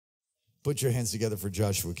Put your hands together for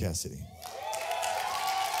Joshua Cassidy.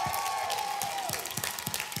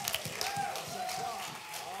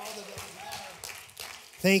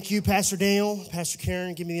 Thank you, Pastor Daniel, Pastor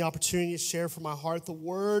Karen. Give me the opportunity to share from my heart the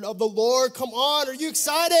word of the Lord. Come on, are you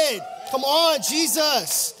excited? Come on,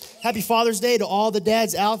 Jesus. Happy Father's Day to all the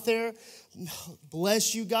dads out there.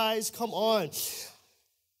 Bless you guys. Come on.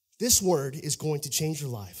 This word is going to change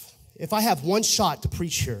your life. If I have one shot to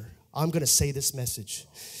preach here, I'm going to say this message.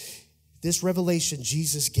 This revelation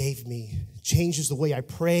Jesus gave me changes the way I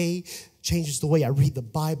pray, changes the way I read the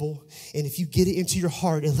Bible. And if you get it into your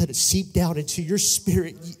heart and let it seep down into your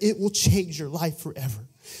spirit, it will change your life forever.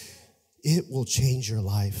 It will change your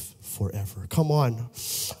life forever. Come on.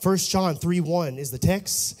 1 John 3:1 is the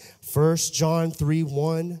text. 1 John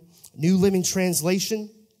 3:1, New Living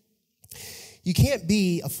Translation. You can't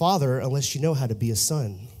be a father unless you know how to be a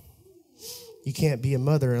son. You can't be a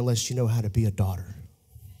mother unless you know how to be a daughter.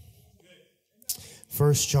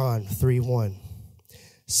 1 John 3:1.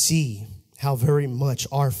 See how very much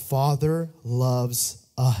our Father loves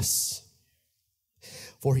us,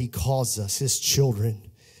 for he calls us his children,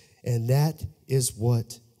 and that is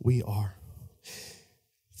what we are.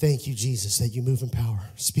 Thank you, Jesus, that you move in power.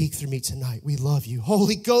 Speak through me tonight. We love you.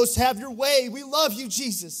 Holy Ghost, have your way. We love you,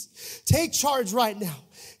 Jesus. Take charge right now.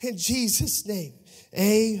 In Jesus' name,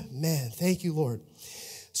 amen. Thank you, Lord.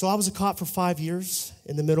 So I was a cop for 5 years.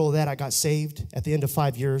 In the middle of that, I got saved. At the end of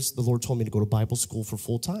 5 years, the Lord told me to go to Bible school for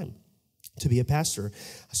full time to be a pastor.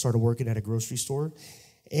 I started working at a grocery store.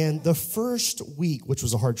 And the first week, which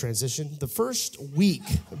was a hard transition, the first week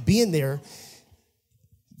being there,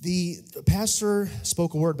 the pastor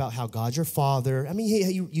spoke a word about how God's your father. I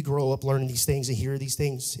mean, you grow up learning these things and hear these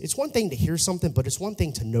things. It's one thing to hear something, but it's one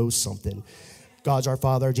thing to know something. God's our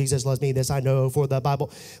Father, Jesus loves me, this I know for the Bible.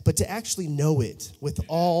 But to actually know it with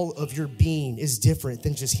all of your being is different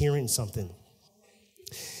than just hearing something.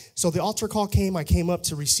 So the altar call came. I came up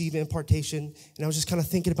to receive impartation, and I was just kind of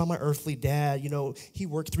thinking about my earthly dad. You know, he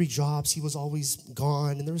worked 3 jobs. He was always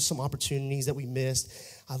gone, and there were some opportunities that we missed.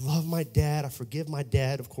 I love my dad. I forgive my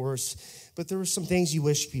dad, of course. But there were some things you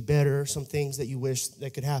wish could be better, some things that you wish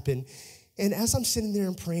that could happen. And as I'm sitting there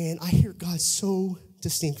and praying, I hear God so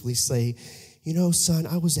distinctly say, you know, son,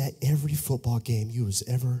 I was at every football game you has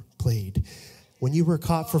ever played. When you were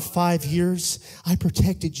caught for 5 years, I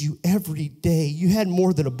protected you every day. You had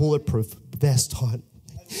more than a bulletproof vest on.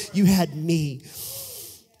 You had me.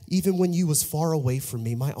 Even when you was far away from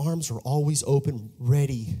me, my arms were always open,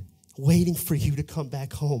 ready, waiting for you to come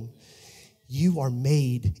back home. You are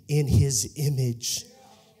made in his image.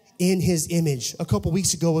 In his image. A couple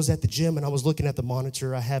weeks ago, I was at the gym and I was looking at the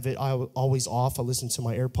monitor. I have it always off. I listen to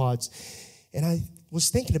my AirPods. And I was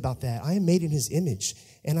thinking about that. I am made in his image.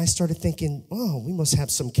 And I started thinking, oh, we must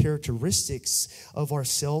have some characteristics of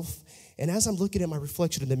ourselves. And as I'm looking at my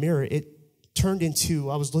reflection in the mirror, it turned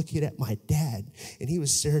into, I was looking at my dad. And he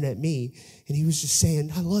was staring at me. And he was just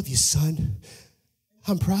saying, I love you, son.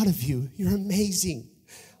 I'm proud of you. You're amazing.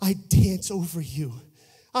 I dance over you.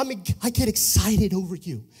 I get excited over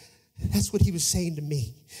you. That's what he was saying to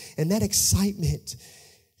me. And that excitement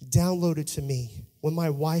downloaded to me when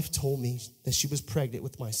my wife told me that she was pregnant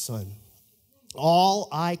with my son. All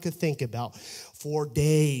I could think about for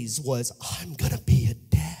days was, I'm going to be a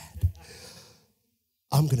dad.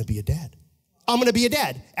 I'm going to be a dad. I'm going to be a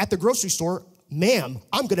dad. At the grocery store, ma'am,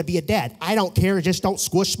 I'm going to be a dad. I don't care. Just don't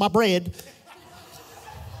squish my bread.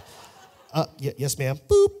 Yes, ma'am.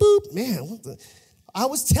 Boop, boop. Man, what the? I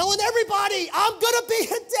was telling everybody, I'm going to be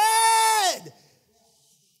a dad.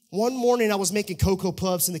 One morning, I was making Cocoa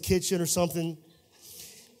Puffs in the kitchen or something.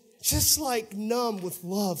 Just like numb with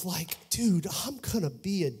love, like, dude, I'm going to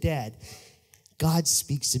be a dad. God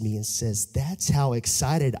speaks to me and says, that's how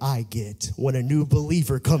excited I get when a new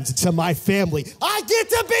believer comes into my family. I get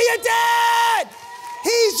to be a dad.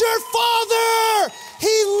 He's your father.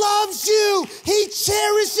 He loves you. He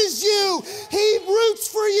cherishes you. He roots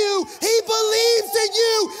for you. He believes in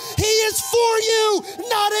you. He is for you,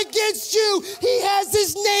 not against you. He has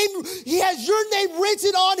his name. He has your name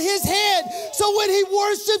written on his hand. So when he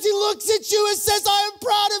worships, he looks at you and says, I am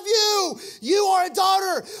proud of you. You are a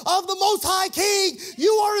daughter of the Most High King. You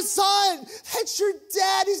are a son. That's your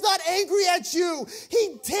dad. He's not angry at you.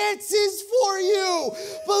 He dances for you.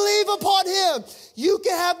 Believe upon him. You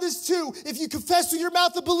can have this too. If you confess with your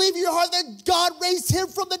mouth and believe in your heart that God raised him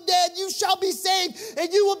from the dead, you shall be saved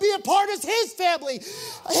and you will be a part of his family.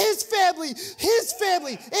 His family. His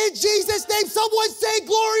family. In Jesus' name, someone say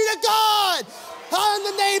glory to God. In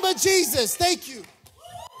the name of Jesus. Thank you.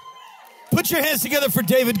 Put your hands together for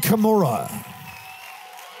David Kimura.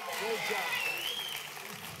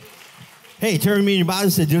 Hey, turn me in your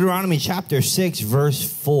Bibles to Deuteronomy chapter 6,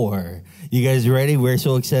 verse 4. You guys ready? We're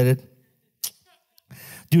so excited.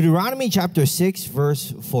 Deuteronomy chapter 6,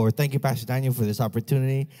 verse 4. Thank you, Pastor Daniel, for this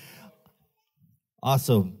opportunity.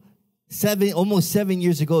 Awesome. Almost 7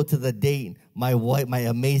 years ago to the date, my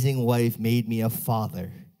amazing wife made me a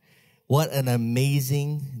father. What an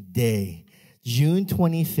amazing day. June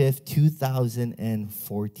 25th,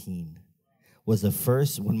 2014. Was the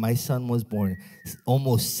first when my son was born,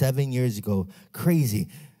 almost 7 years ago. Crazy.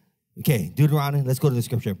 Okay, Deuteronomy, let's go to the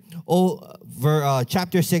scripture.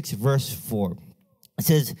 Chapter 6, verse 4. It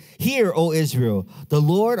says, "Hear, O Israel, the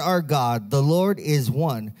Lord our God, the Lord is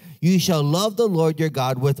one. You shall love the Lord your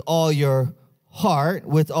God with all your heart,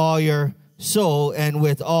 with all your soul, and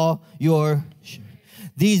with all your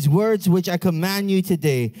These words which I command you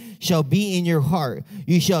today shall be in your heart.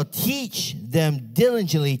 You shall teach them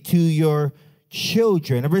diligently to your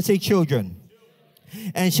children." Everybody say children.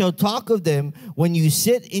 "And shall talk of them when you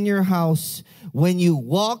sit in your house, when you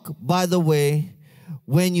walk by the way,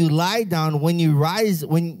 when you lie down, when you rise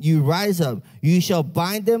up. You shall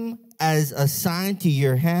bind them as a sign to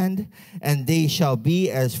your hand, and they shall be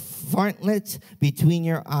as frontlets between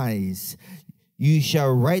your eyes. You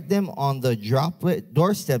shall write them on the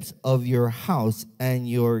doorsteps of your house and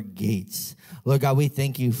your gates." Lord God, we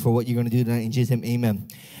thank you for what you're going to do tonight. In Jesus' name, amen.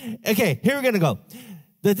 Okay, here we're going to go.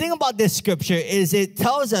 The thing about this scripture is it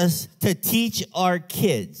tells us to teach our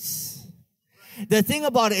kids. The thing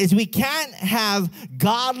about it is we can't have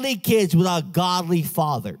godly kids without godly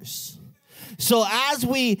fathers. So as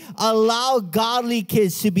we allow godly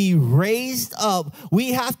kids to be raised up,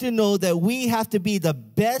 we have to know that we have to be the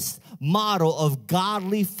best model of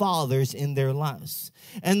godly fathers in their lives.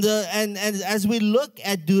 And as we look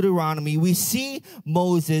at Deuteronomy, we see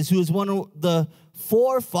Moses, who is one of the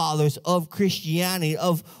forefathers of Christianity,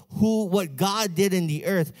 of what God did in the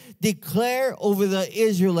earth, declare over the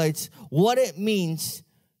Israelites what it means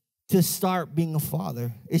to start being a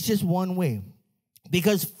father. It's just one way.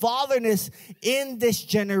 Because fatherness in this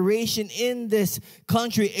generation, in this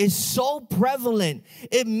country, is so prevalent.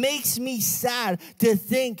 It makes me sad to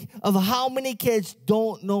think of how many kids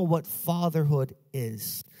don't know what fatherhood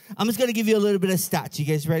is. I'm just going to give you a little bit of stats. You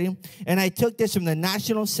guys ready? And I took this from the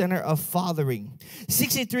National Center of Fathering.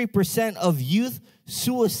 63% of youth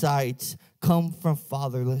suicides come from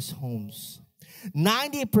fatherless homes.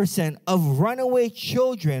 90% of runaway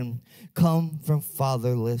children come from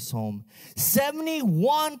fatherless home.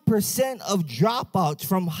 71% of dropouts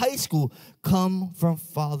from high school come from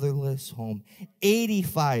fatherless home.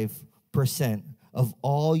 85% of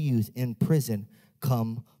all youth in prison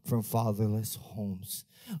come from fatherless homes.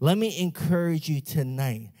 Let me encourage you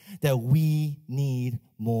tonight that we need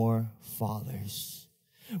more fathers.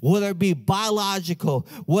 Whether it be biological,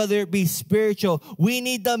 whether it be spiritual, we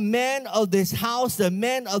need the men of this house, the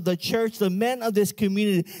men of the church, the men of this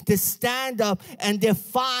community to stand up and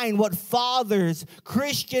define what fathers,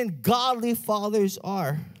 Christian, godly fathers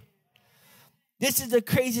are. This is the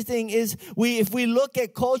crazy thing is if we look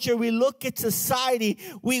at culture, we look at society,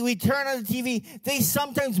 we turn on the TV, they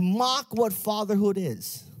sometimes mock what fatherhood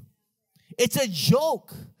is. It's a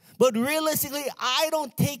joke. But realistically, I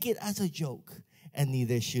don't take it as a joke. And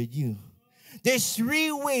neither should you. There's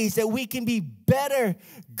 3 ways that we can be better,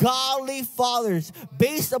 godly fathers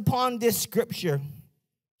based upon this scripture.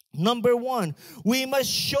 Number 1, we must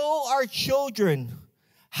show our children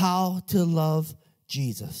how to love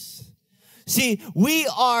Jesus. See, we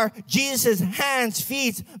are Jesus' hands,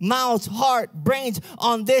 feet, mouths, heart, brains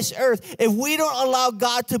on this earth. If we don't allow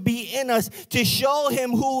God to be in us, to show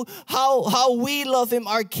him how we love him,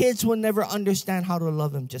 our kids will never understand how to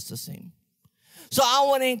love him just the same. So I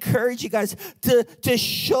want to encourage you guys to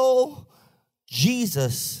show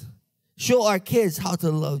Jesus, show our kids how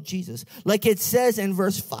to love Jesus. Like it says in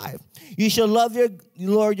verse 5, you shall love your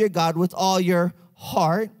Lord your God with all your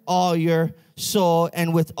heart, all your soul,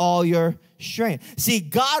 and with all your strength. See,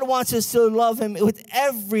 God wants us to love him with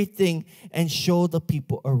everything and show the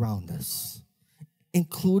people around us,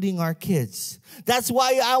 including our kids. That's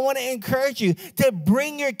why I want to encourage you to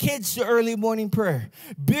bring your kids to early morning prayer.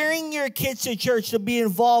 Bring your kids to church to be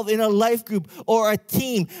involved in a life group or a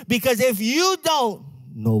team. Because if you don't,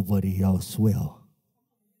 nobody else will.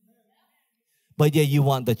 But yet you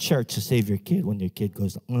want the church to save your kid when your kid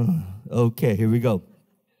goes, okay, here we go.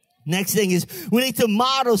 Next thing is we need to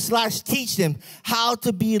model/teach them how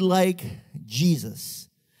to be like Jesus.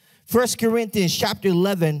 1 Corinthians chapter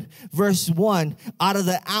 11, verse 1, out of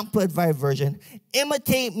the Amplified Version.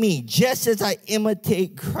 Imitate me just as I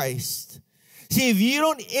imitate Christ. See, if you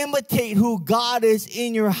don't imitate who God is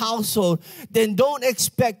in your household, then don't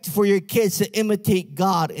expect for your kids to imitate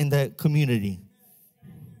God in the community.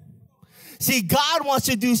 See, God wants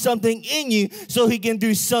to do something in you so he can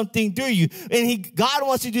do something through you. And God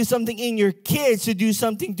wants to do something in your kids to do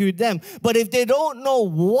something through them. But if they don't know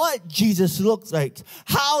what Jesus looks like,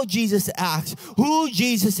 how Jesus acts, who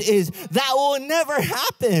Jesus is, that will never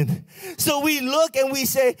happen. So we look and we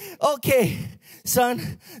say, okay,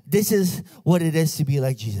 son, this is what it is to be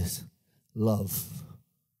like Jesus. Love.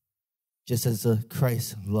 Just as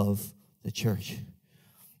Christ loved the church.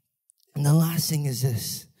 And the last thing is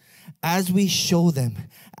this. As we show them,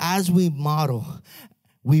 as we model,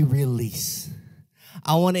 we release.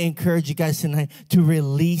 I want to encourage you guys tonight to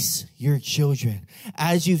release your children.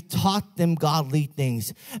 As you've taught them godly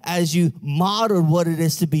things, as you modeled what it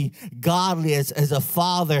is to be godly as a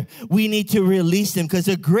father, we need to release them, because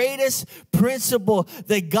the greatest principle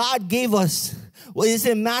that God gave us, well, it's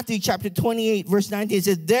in Matthew chapter 28, verse 19. It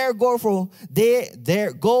says,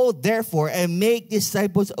 go therefore and make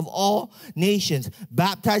disciples of all nations,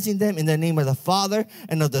 baptizing them in the name of the Father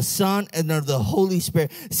and of the Son and of the Holy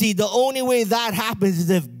Spirit. See, the only way that happens is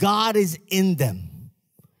if God is in them.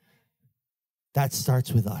 That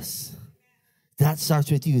starts with us. That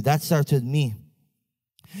starts with you. That starts with me.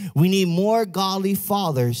 We need more godly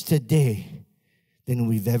fathers today than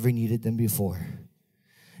we've ever needed them before.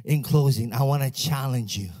 In closing, I want to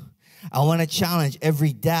challenge you. I want to challenge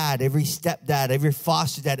every dad, every stepdad, every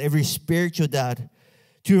foster dad, every spiritual dad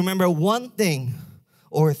to remember one thing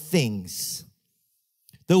or things.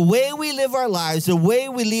 The way we live our lives, the way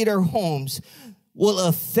we lead our homes will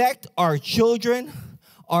affect our children,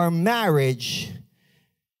 our marriage,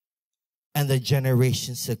 and the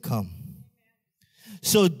generations to come.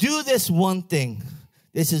 So do this one thing.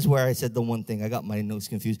 This is where I said the one thing. I got my notes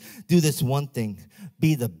confused. Do this one thing.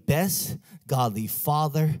 Be the best godly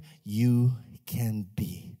father you can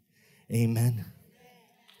be. Amen.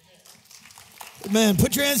 Man,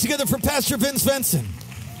 put your hands together for Pastor Vince Benson.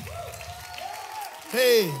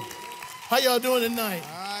 Hey, how y'all doing tonight?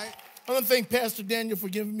 All right. I want to thank Pastor Daniel for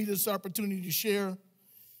giving me this opportunity to share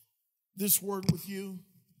this word with you.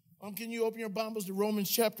 Can you open your Bibles to Romans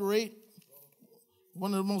chapter 8?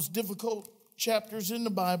 One of the most difficult chapters in the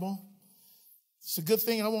Bible. It's a good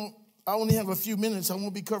thing I only have a few minutes. I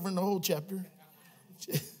won't be covering the whole chapter.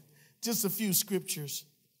 Just a few scriptures.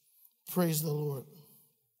 Praise the Lord.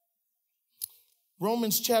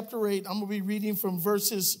 Romans chapter 8, I'm going to be reading from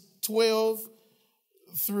verses 12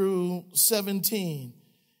 through 17.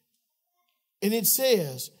 And it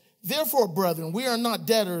says, therefore, brethren, we are not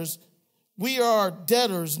debtors. We are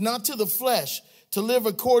debtors, not to the flesh, to live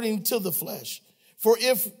according to the flesh. For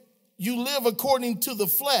if you live according to the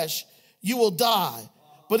flesh, you will die.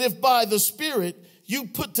 But if by the Spirit you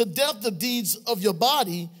put to death the deeds of your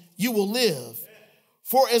body, you will live.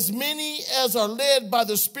 For as many as are led by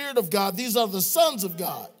the Spirit of God, these are the sons of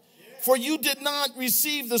God. For you did not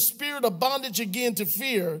receive the spirit of bondage again to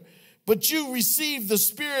fear, but you received the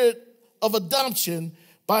spirit of adoption,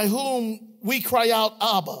 by whom we cry out,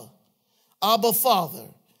 Abba, Abba, Father.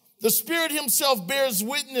 The Spirit himself bears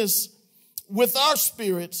witness with our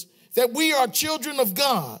spirits that we are children of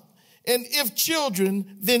God. And if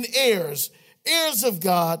children, then heirs, heirs of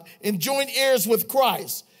God, and joint heirs with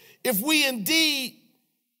Christ. If indeed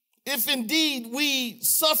we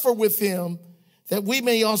suffer with him, that we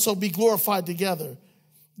may also be glorified together.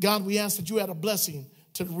 God, we ask that you add a blessing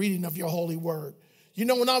to the reading of your holy word. You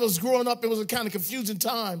know, when I was growing up, it was a kind of confusing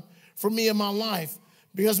time for me in my life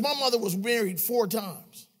because my mother was married 4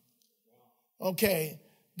 times. Okay,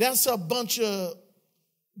 that's a bunch of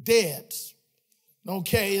dads.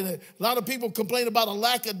 Okay, and a lot of people complain about a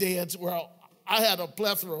lack of dads. Well, I had a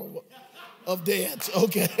plethora of dads,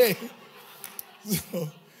 okay?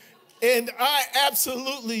 And I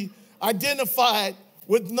absolutely identified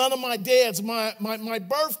with none of my dads. My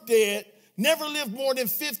birth dad never lived more than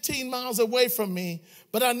 15 miles away from me,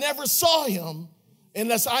 but I never saw him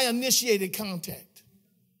unless I initiated contact.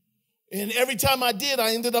 And every time I did,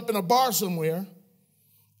 I ended up in a bar somewhere.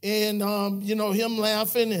 And, him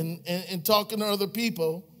laughing and talking to other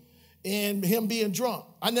people and him being drunk.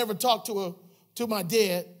 I never talked to my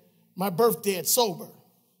dad, my birth dad, sober.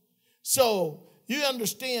 So you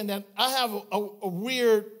understand that I have a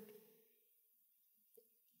weird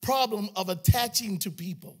problem of attaching to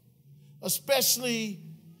people, especially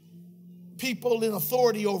people in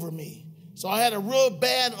authority over me. So I had a real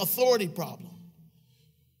bad authority problem.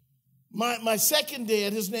 My second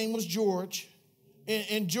dad, his name was George.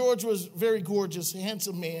 And George was very gorgeous,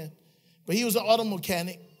 handsome man, but he was an auto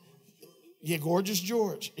mechanic. Yeah, gorgeous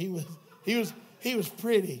George. He was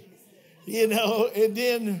pretty. You know, and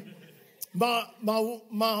then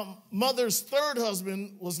my mother's third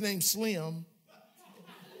husband was named Slim.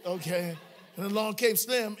 Okay. And along came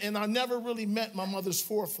Slim, and I never really met my mother's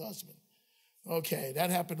fourth husband. Okay,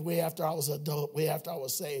 that happened way after I was an adult, way after I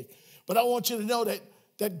was saved. But I want you to know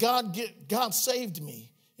that God saved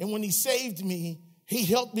me. And when he saved me, he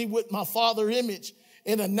helped me with my father image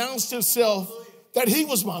and announced himself that he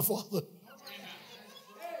was my father.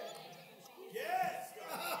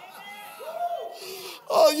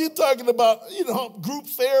 Oh, you talking about, group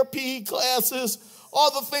therapy classes,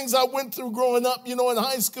 all the things I went through growing up, in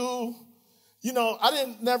high school. I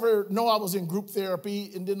didn't never know I was in group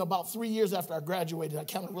therapy. And then about 3 years after I graduated, I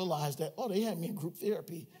kind of realized that, they had me in group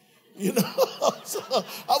therapy. So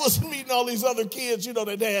I was meeting all these other kids,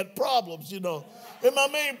 that they had problems, And my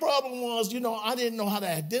main problem was, I didn't know how to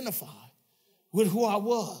identify with who I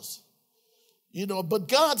was. But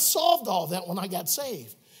God solved all that when I got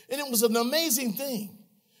saved. And it was an amazing thing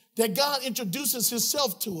that God introduces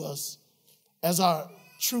himself to us as our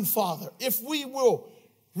true father. If we will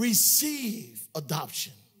receive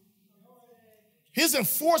adoption, he doesn't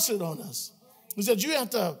force it on us. He said, you have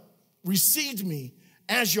to receive me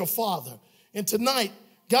as your father. And tonight,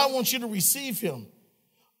 God wants you to receive him.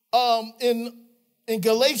 In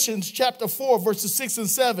Galatians chapter 4, verses 6 and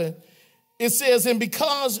 7, it says, and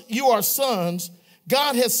because you are sons,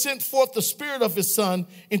 God has sent forth the Spirit of his Son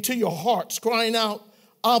into your hearts, crying out,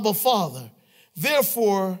 Abba, Father.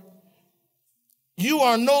 Therefore, you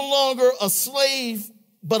are no longer a slave,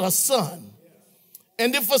 but a son.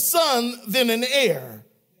 And if a son, then an heir.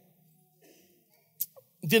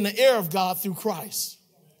 Then the heir of God through Christ.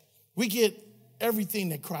 We get everything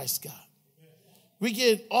that Christ got. We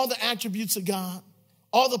get all the attributes of God,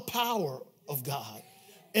 all the power of God,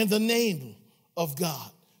 and the name of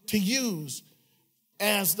God to use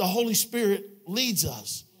as the Holy Spirit leads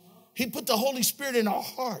us. He put the Holy Spirit in our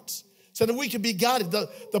hearts so that we can be guided.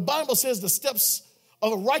 The Bible says the steps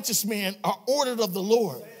of a righteous man are ordered of the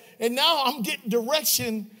Lord. And now I'm getting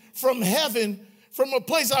direction from heaven, from a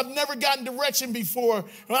place I've never gotten direction before.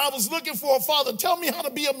 And I was looking for a father. Tell me how to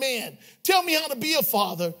be a man. Tell me how to be a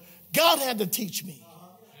father. God had to teach me.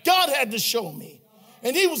 God had to show me.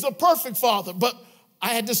 And he was a perfect father. But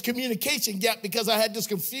I had this communication gap because I had this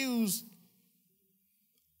confused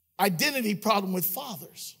identity problem with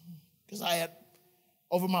fathers. Because I had,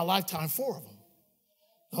 over my lifetime, 4 of them.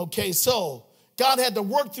 Okay, so God had to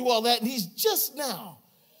work through all that. And he's just now,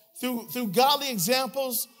 through godly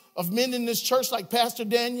examples of men in this church like Pastor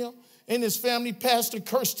Daniel and his family, Pastor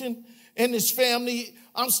Kirsten and his family,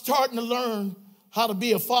 I'm starting to learn how to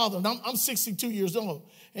be a father. And I'm 62 years old,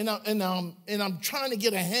 and I'm trying to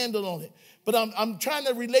get a handle on it. But I'm trying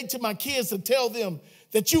to relate to my kids to tell them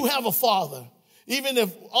that you have a father. Even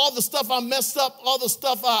if all the stuff I messed up, all the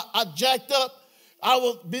stuff I jacked up,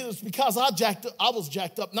 it's because I was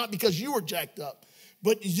jacked up, not because you were jacked up.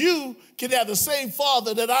 But you can have the same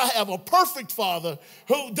father that I have, a perfect father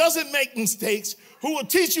who doesn't make mistakes, who will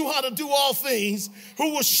teach you how to do all things,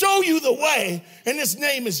 who will show you the way, and his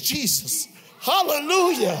name is Jesus.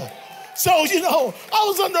 Hallelujah. So, I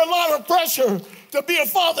was under a lot of pressure to be a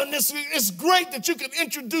father, and it's great that you can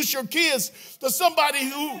introduce your kids to somebody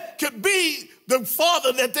who could be the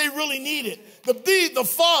father that they really needed, to be the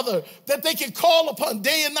father that they can call upon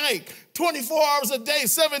day and night, 24 hours a day,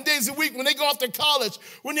 7 days a week, when they go off to college,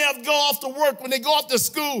 when they have to go off to work, when they go off to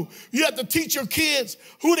school. You have to teach your kids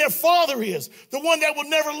who their father is, the one that will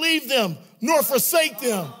never leave them nor forsake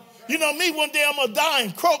them. Me, one day I'm going to die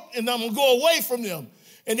and croak, and I'm going to go away from them,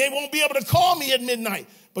 and they won't be able to call me at midnight.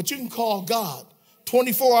 But you can call God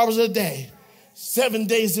 24 hours a day, 7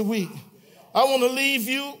 days a week. I want to leave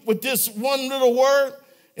you with this one little word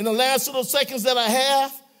in the last little seconds that I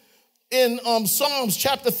have. In Psalms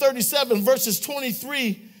chapter 37, verses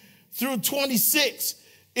 23 through 26,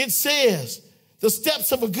 it says, the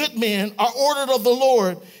steps of a good man are ordered of the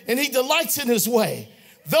Lord, and he delights in his way.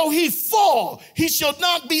 Though he fall, he shall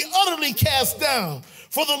not be utterly cast down,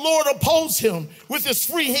 for the Lord upholds him with his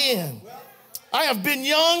free hand. I have been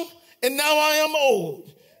young, and now I am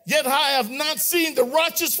old, yet I have not seen the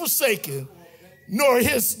righteous forsaken, nor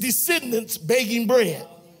his descendants begging bread.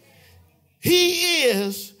 He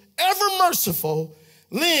is ever merciful,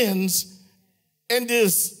 lends, and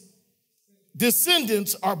his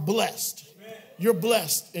descendants are blessed. You're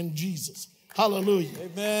blessed in Jesus. Hallelujah.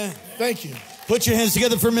 Amen. Thank you. Put your hands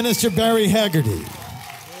together for Minister Barry Haggerty.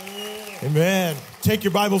 Amen. Take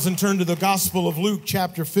your Bibles and turn to the Gospel of Luke,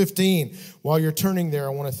 chapter 15. While you're turning there, I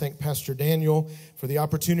want to thank Pastor Daniel for the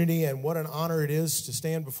opportunity, and what an honor it is to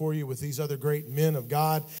stand before you with these other great men of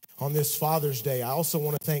God on this Father's Day. I also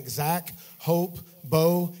want to thank Zach, Hope,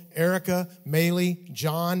 Bo, Erica, Maylee,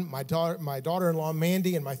 John, my daughter-in-law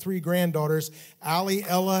Mandy, and my 3 granddaughters, Allie,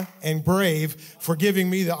 Ella, and Brave, for giving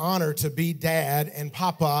me the honor to be dad and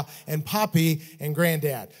papa and poppy and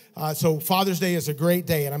granddad. So Father's Day is a great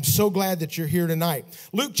day, and I'm so glad that you're here tonight.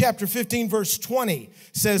 Luke chapter 15, verse 20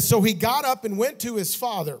 says, "So he got up and went to his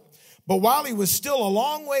father. But while he was still a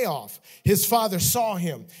long way off, his father saw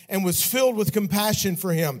him and was filled with compassion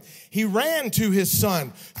for him. He ran to his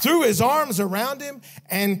son, threw his arms around him,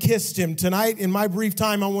 and kissed him." Tonight, in my brief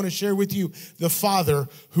time, I want to share with you the father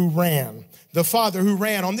who ran. The father who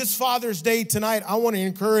ran. On this Father's Day tonight, I want to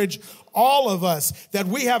encourage all of us that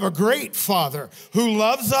we have a great Father who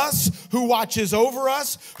loves us, who watches over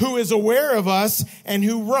us, who is aware of us, and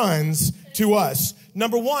who runs to us.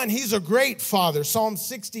 Number one, he's a great Father. Psalm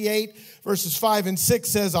 68 verses 5 and 6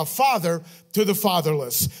 says, "A father to the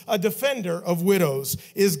fatherless, a defender of widows,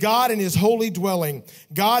 is God in his holy dwelling.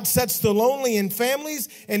 God sets the lonely in families,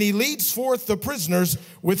 and he leads forth the prisoners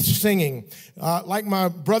with singing." Like my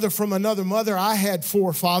brother from another mother, I had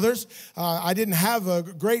 4 fathers. I didn't have a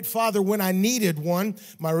great father when I needed one.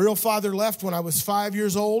 My real father left when I was 5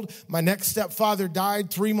 years old. My next stepfather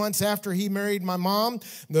died 3 months after he married my mom.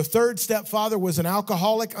 The third stepfather was an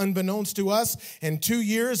alcoholic, unbeknownst to us. In 2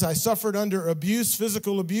 years, I suffered under abuse,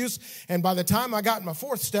 physical abuse, and by the time I got my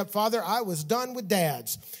 4th stepfather, I was done with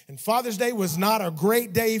dads. And Father's Day was not a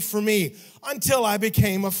great day for me until I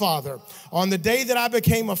became a father. On the day that I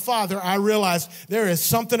became a father, I realized there is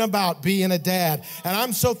something about being a dad, and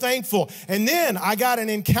I'm so thankful. And then I got an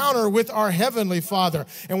encounter with our Heavenly Father,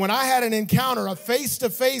 and when I had an encounter, a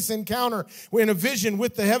face-to-face encounter in a vision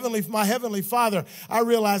with my Heavenly Father, I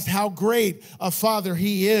realized how great a Father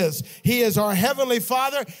He is. He is our Heavenly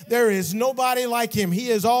Father. There is nobody like Him. He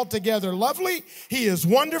is altogether lovely. He is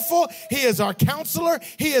wonderful. He is our counselor.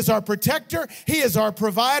 He is our protector. He is our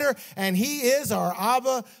provider, and He is our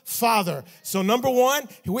Abba Father. So number one,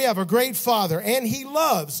 we have a great Father, and He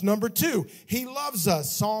loves. Number 2, He loves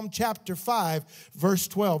us. Psalm chapter 5, verse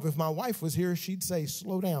 12. If my wife was here, she'd say,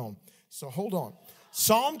 slow down. So hold on.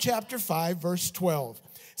 Psalm chapter 5, verse 12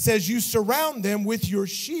 says, "You surround them with your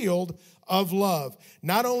shield of love."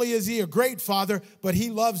 Not only is He a great Father, but He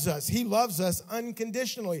loves us. He loves us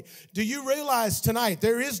unconditionally. Do you realize tonight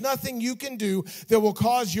there is nothing you can do that will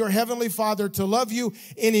cause your Heavenly Father to love you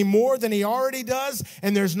any more than He already does?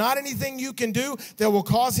 And there's not anything you can do that will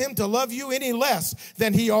cause Him to love you any less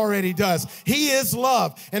than He already does. He is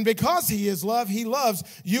love. And because He is love, He loves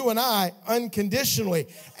you and I unconditionally.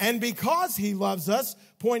 And because He loves us,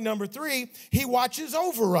 point number 3, He watches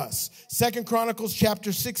over us. 2 Chronicles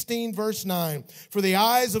chapter 16, verse 9. "For the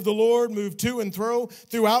eyes of the Lord move to and fro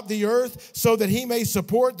throughout the earth, so that He may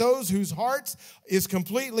support those whose hearts is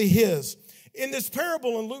completely His." In this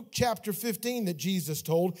parable in Luke chapter 15 that Jesus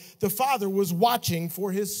told, the Father was watching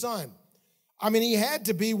for His Son. I mean, He had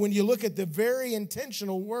to be when you look at the very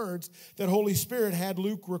intentional words that Holy Spirit had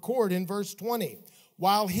Luke record in verse 20.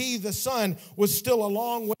 While He, the Son, was still a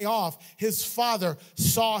long way off, His Father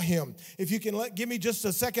saw Him. If you can give me just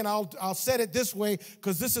a second, I'll set it this way,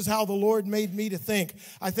 because this is how the Lord made me to think.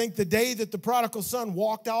 I think the day that the prodigal son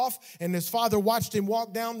walked off and his father watched him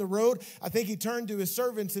walk down the road, I think he turned to his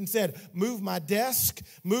servants and said, "Move my desk,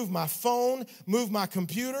 move my phone, move my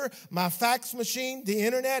computer, my fax machine, the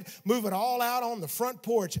internet, move it all out on the front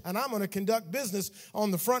porch, and I'm going to conduct business on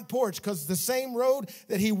the front porch," because the same road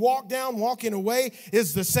that he walked down walking away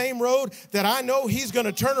is the same road that I know He's going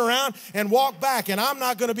to turn around and walk back. And I'm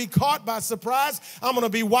not going to be caught by surprise. I'm going to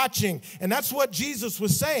be watching. And that's what Jesus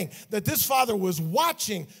was saying, that this Father was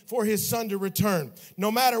watching for His Son to return. No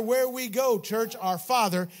matter where we go, church, our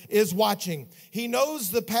Father is watching. He knows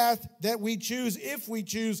the path that we choose, if we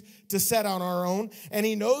choose to set on our own. And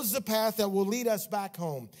He knows the path that will lead us back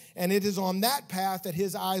home. And it is on that path that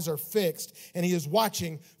His eyes are fixed. And He is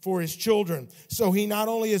watching for His children. So He not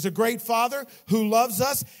only is a great Father who loves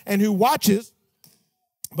us and who watches,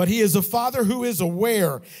 but He is a Father who is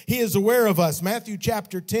aware. He is aware of us. Matthew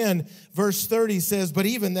chapter 10, verse 30 says, "But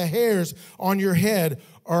even the hairs on your head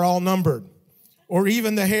are all numbered." Or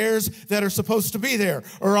even the hairs that are supposed to be there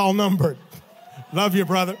are all numbered. Love you,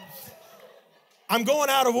 brother. I'm going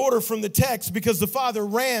out of order from the text because the Father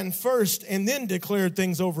ran first and then declared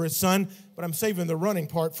things over His Son, but I'm saving the running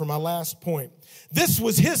part for my last point. This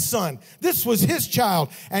was His Son. This was His child,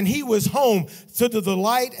 and He was home to the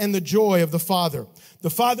delight and the joy of the Father. The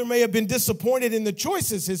Father may have been disappointed in the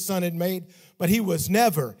choices His Son had made, but He was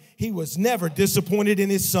never disappointed in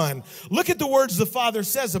His Son. Look at the words the Father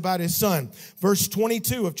says about His Son. Verse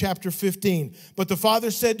 22 of chapter 15. "But the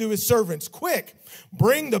Father said to His servants, 'Quick,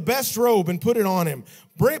 Bring the best robe and put it on him.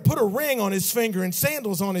 Put a ring on his finger and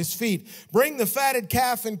sandals on his feet. Bring the fatted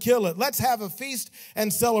calf and kill it. Let's have a feast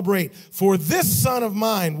and celebrate. For this son of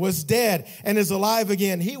mine was dead and is alive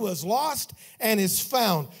again. He was lost and is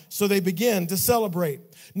found. So they begin to celebrate.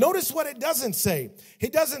 Notice what it doesn't say. He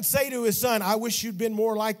doesn't say to his son, I wish you'd been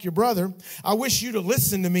more like your brother. I wish you'd have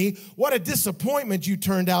listened to me. What a disappointment you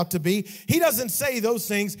turned out to be. He doesn't say those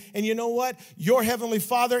things. And you know what? Your heavenly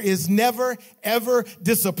Father is never, ever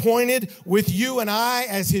disappointed with you and I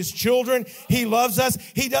as his children. He loves us.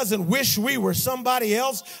 He doesn't wish we were somebody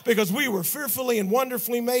else because we were fearfully and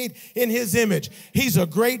wonderfully made in his image. He's a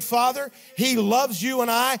great Father. He loves you and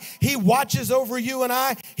I. He watches over you and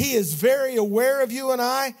I. He is very aware of you and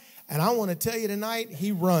I. And I want to tell you tonight,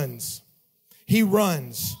 he runs. He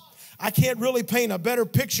runs. I can't really paint a better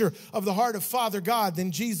picture of the heart of Father God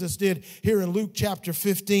than Jesus did here in Luke chapter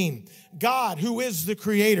 15. God, who is the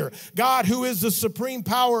creator, God, who is the supreme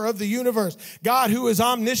power of the universe, God, who is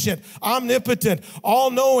omniscient, omnipotent,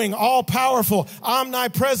 all-knowing, all-powerful,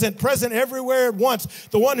 omnipresent, present everywhere at once,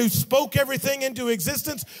 the one who spoke everything into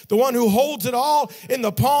existence, the one who holds it all in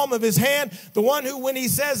the palm of his hand, the one who, when he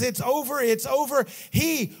says it's over, it's over.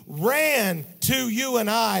 He ran to you and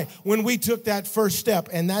I when we took that first step,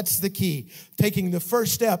 and that's the key. Taking the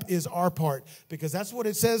first step is our part, because that's what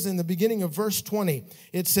it says in the beginning of verse 20.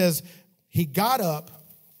 It says, he got up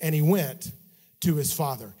and he went to his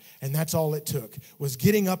father. And that's all it took, was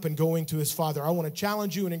getting up and going to his father. I want to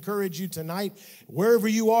challenge you and encourage you tonight, wherever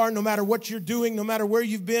you are, no matter what you're doing, no matter where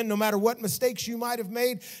you've been, no matter what mistakes you might have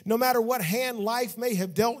made, no matter what hand life may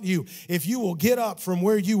have dealt you, if you will get up from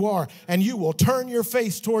where you are and you will turn your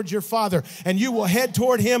face towards your father and you will head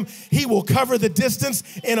toward him, he will cover the distance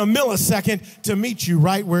in a millisecond to meet you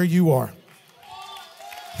right where you are.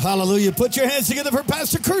 Hallelujah. Put your hands together for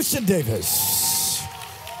Pastor Kirsten Davis.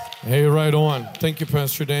 Hey, right on. Thank you,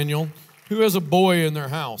 Pastor Daniel. Who has a boy in their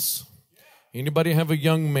house? Anybody have a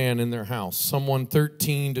young man in their house? Someone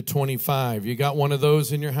 13 to 25. You got one of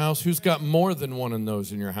those in your house? Who's got more than one of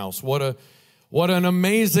those in your house? What an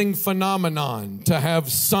amazing phenomenon to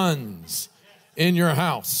have sons in your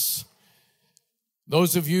house.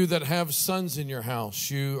 Those of you that have sons in your house,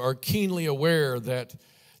 you are keenly aware that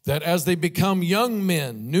as they become young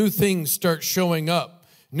men, new things start showing up.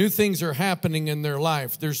 New things are happening in their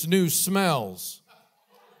life. There's new smells.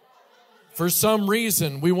 For some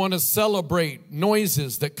reason, we want to celebrate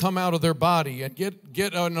noises that come out of their body and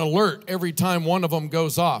get an alert every time one of them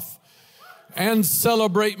goes off. And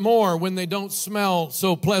celebrate more when they don't smell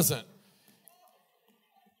so pleasant.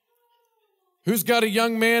 Who's got a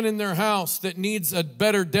young man in their house that needs a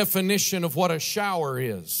better definition of what a shower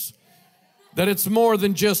is? That it's more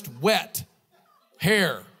than just wet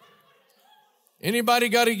hair. Anybody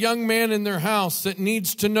got a young man in their house that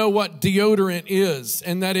needs to know what deodorant is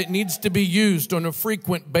and that it needs to be used on a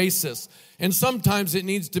frequent basis? And sometimes it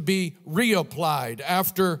needs to be reapplied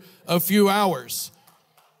after a few hours.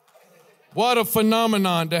 What a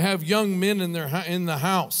phenomenon to have young men in the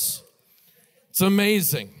house. It's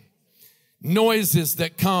amazing. Noises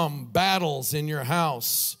that come, battles in your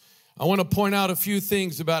house. I want to point out a few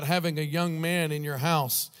things about having a young man in your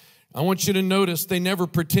house. I want you to notice they never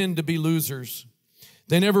pretend to be losers.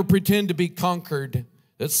 They never pretend to be conquered,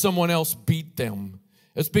 that someone else beat them.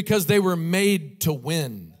 It's because they were made to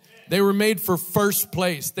win. They were made for first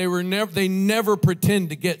place. They never pretend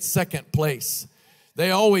to get second place.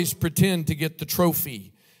 They always pretend to get the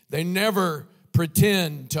trophy. They never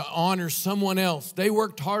pretend to honor someone else. They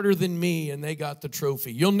worked harder than me and they got the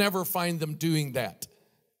trophy. You'll never find them doing that.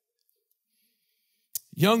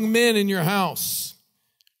 Young men in your house,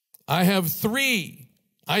 I have 3.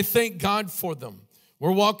 I thank God for them.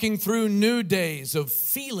 We're walking through new days of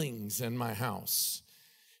feelings in my house.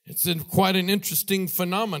 It's quite an interesting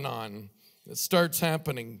phenomenon that starts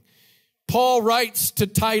happening. Paul writes to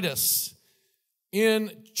Titus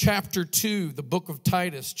in chapter 2, the book of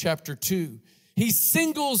Titus, chapter 2. He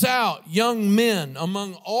singles out young men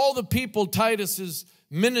among all the people Titus is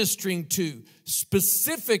ministering to,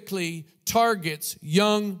 specifically targets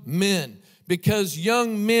young men, because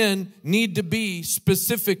young men need to be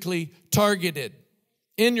specifically targeted.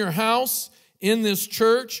 In your house, in this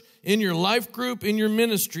church, in your life group, in your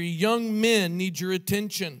ministry, young men need your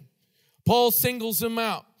attention. Paul singles them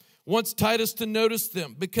out, wants Titus to notice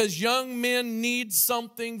them, because young men need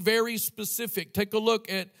something very specific. Take a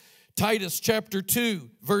look at Titus chapter 2,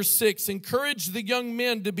 verse 6. Encourage the young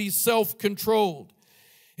men to be self-controlled.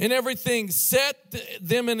 In everything, set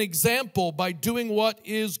them an example by doing what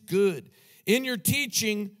is good. In your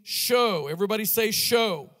teaching, show. Everybody say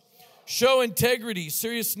show. Show integrity,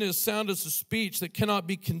 seriousness, soundness of speech that cannot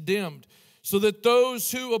be condemned. so that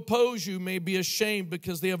those who oppose you may be ashamed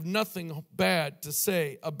because they have nothing bad to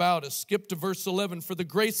say about us. Skip to verse 11. For the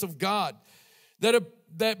grace of God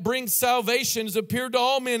that brings salvation has appeared to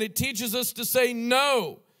all men. It teaches us to say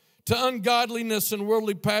no to ungodliness and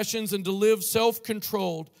worldly passions and to live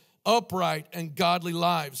self-controlled, upright, and godly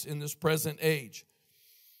lives in this present age.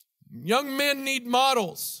 Young men need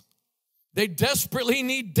models. They desperately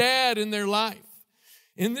need dad in their life.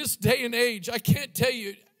 In this day and age, I can't tell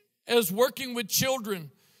you, as working with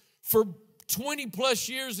children for 20 plus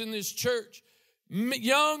years in this church,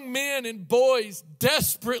 young men and boys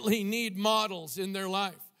desperately need models in their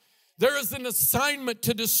life. There is an assignment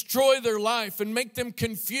to destroy their life and make them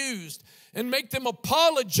confused and make them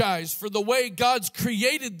apologize for the way God's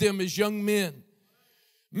created them as young men.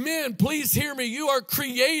 Men, please hear me. You are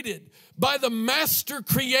created by the master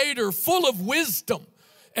creator, full of wisdom.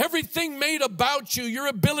 Everything made about you, your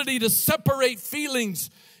ability to separate feelings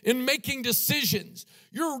in making decisions,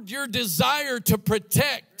 your desire to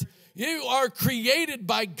protect. You are created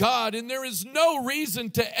by God, and there is no reason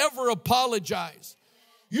to ever apologize.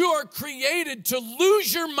 You are created to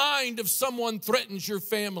lose your mind if someone threatens your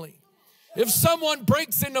family. If someone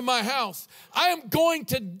breaks into my house, I am going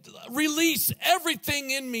to release everything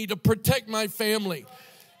in me to protect my family.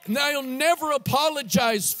 And I'll never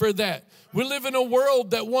apologize for that. We live in a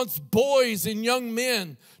world that wants boys and young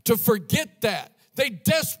men to forget that. They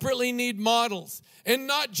desperately need models, and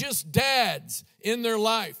not just dads in their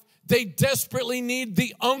life. They desperately need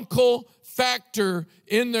the uncle factor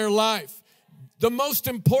in their life. The most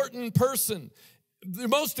important person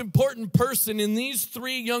in these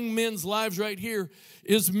three young men's lives right here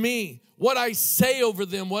is me. What I say over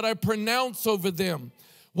them, what I pronounce over them,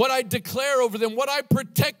 what I declare over them, what I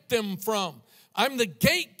protect them from. I'm the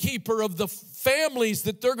gatekeeper of the families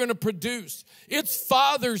that they're going to produce. It's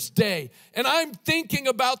Father's Day, and I'm thinking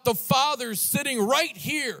about the fathers sitting right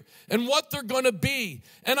here and what they're going to be.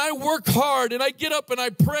 And I work hard, and I get up and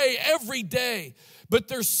I pray every day. But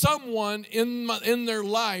there's someone in their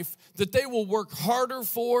life that they will work harder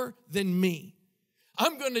for than me.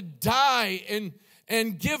 I'm going to die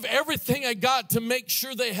and give everything I got to make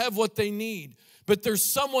sure they have what they need. But there's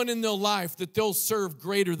someone in their life that they'll serve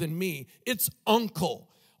greater than me. It's uncle.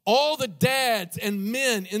 All the dads and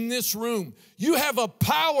men in this room, you have a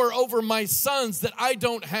power over my sons that I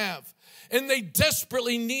don't have. And they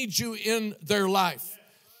desperately need you in their life.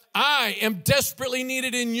 I am desperately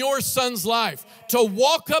needed in your son's life to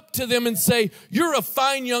walk up to them and say, you're a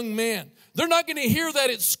fine young man. They're not going to hear that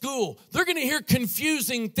at school. They're going to hear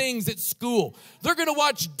confusing things at school. They're going to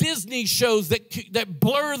watch Disney shows that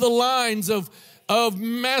blur the lines of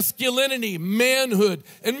masculinity, manhood,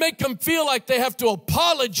 and make them feel like they have to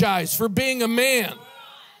apologize for being a man.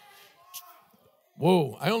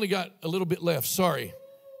 Whoa, I only got a little bit left. Sorry.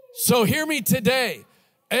 So hear me today.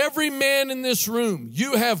 Every man in this room,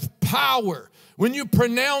 you have power. When you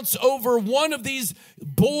pronounce over one of these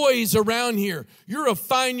boys around here, you're a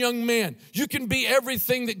fine young man. You can be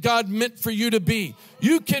everything that God meant for you to be.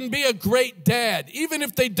 You can be a great dad, even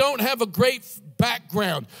if they don't have a great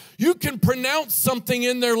background. You can pronounce something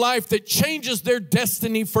in their life that changes their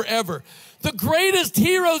destiny forever. The greatest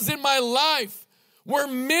heroes in my life were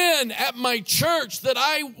men at my church that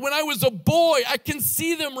when I was a boy, I can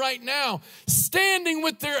see them right now, standing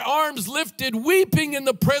with their arms lifted, weeping in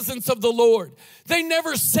the presence of the Lord. They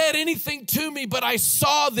never said anything to me, but I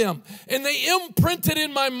saw them, and they imprinted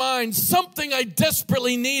in my mind something I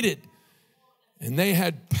desperately needed. And they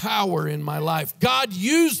had power in my life. God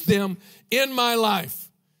used them in my life.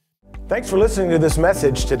 Thanks for listening to this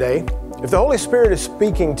message today. If the Holy Spirit is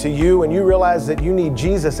speaking to you and you realize that you need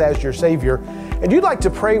Jesus as your Savior, and you'd like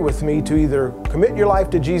to pray with me to either commit your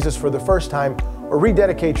life to Jesus for the first time or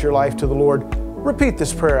rededicate your life to the Lord, repeat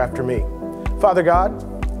this prayer after me. Father God,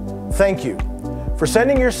 thank you for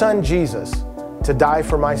sending your Son Jesus to die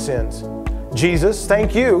for my sins. Jesus,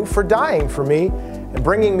 thank you for dying for me and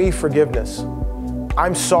bringing me forgiveness.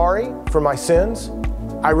 I'm sorry for my sins.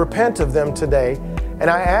 I repent of them today, and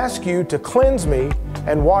I ask you to cleanse me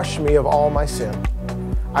and wash me of all my sin.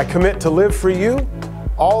 I commit to live for you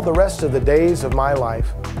all the rest of the days of my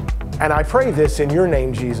life. And I pray this in your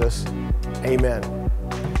name, Jesus. Amen.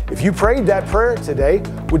 If you prayed that prayer today,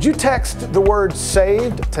 would you text the word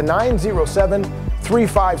SAVED to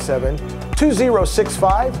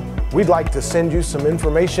 907-357-2065? We'd like to send you some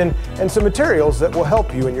information and some materials that will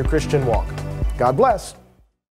help you in your Christian walk. God bless.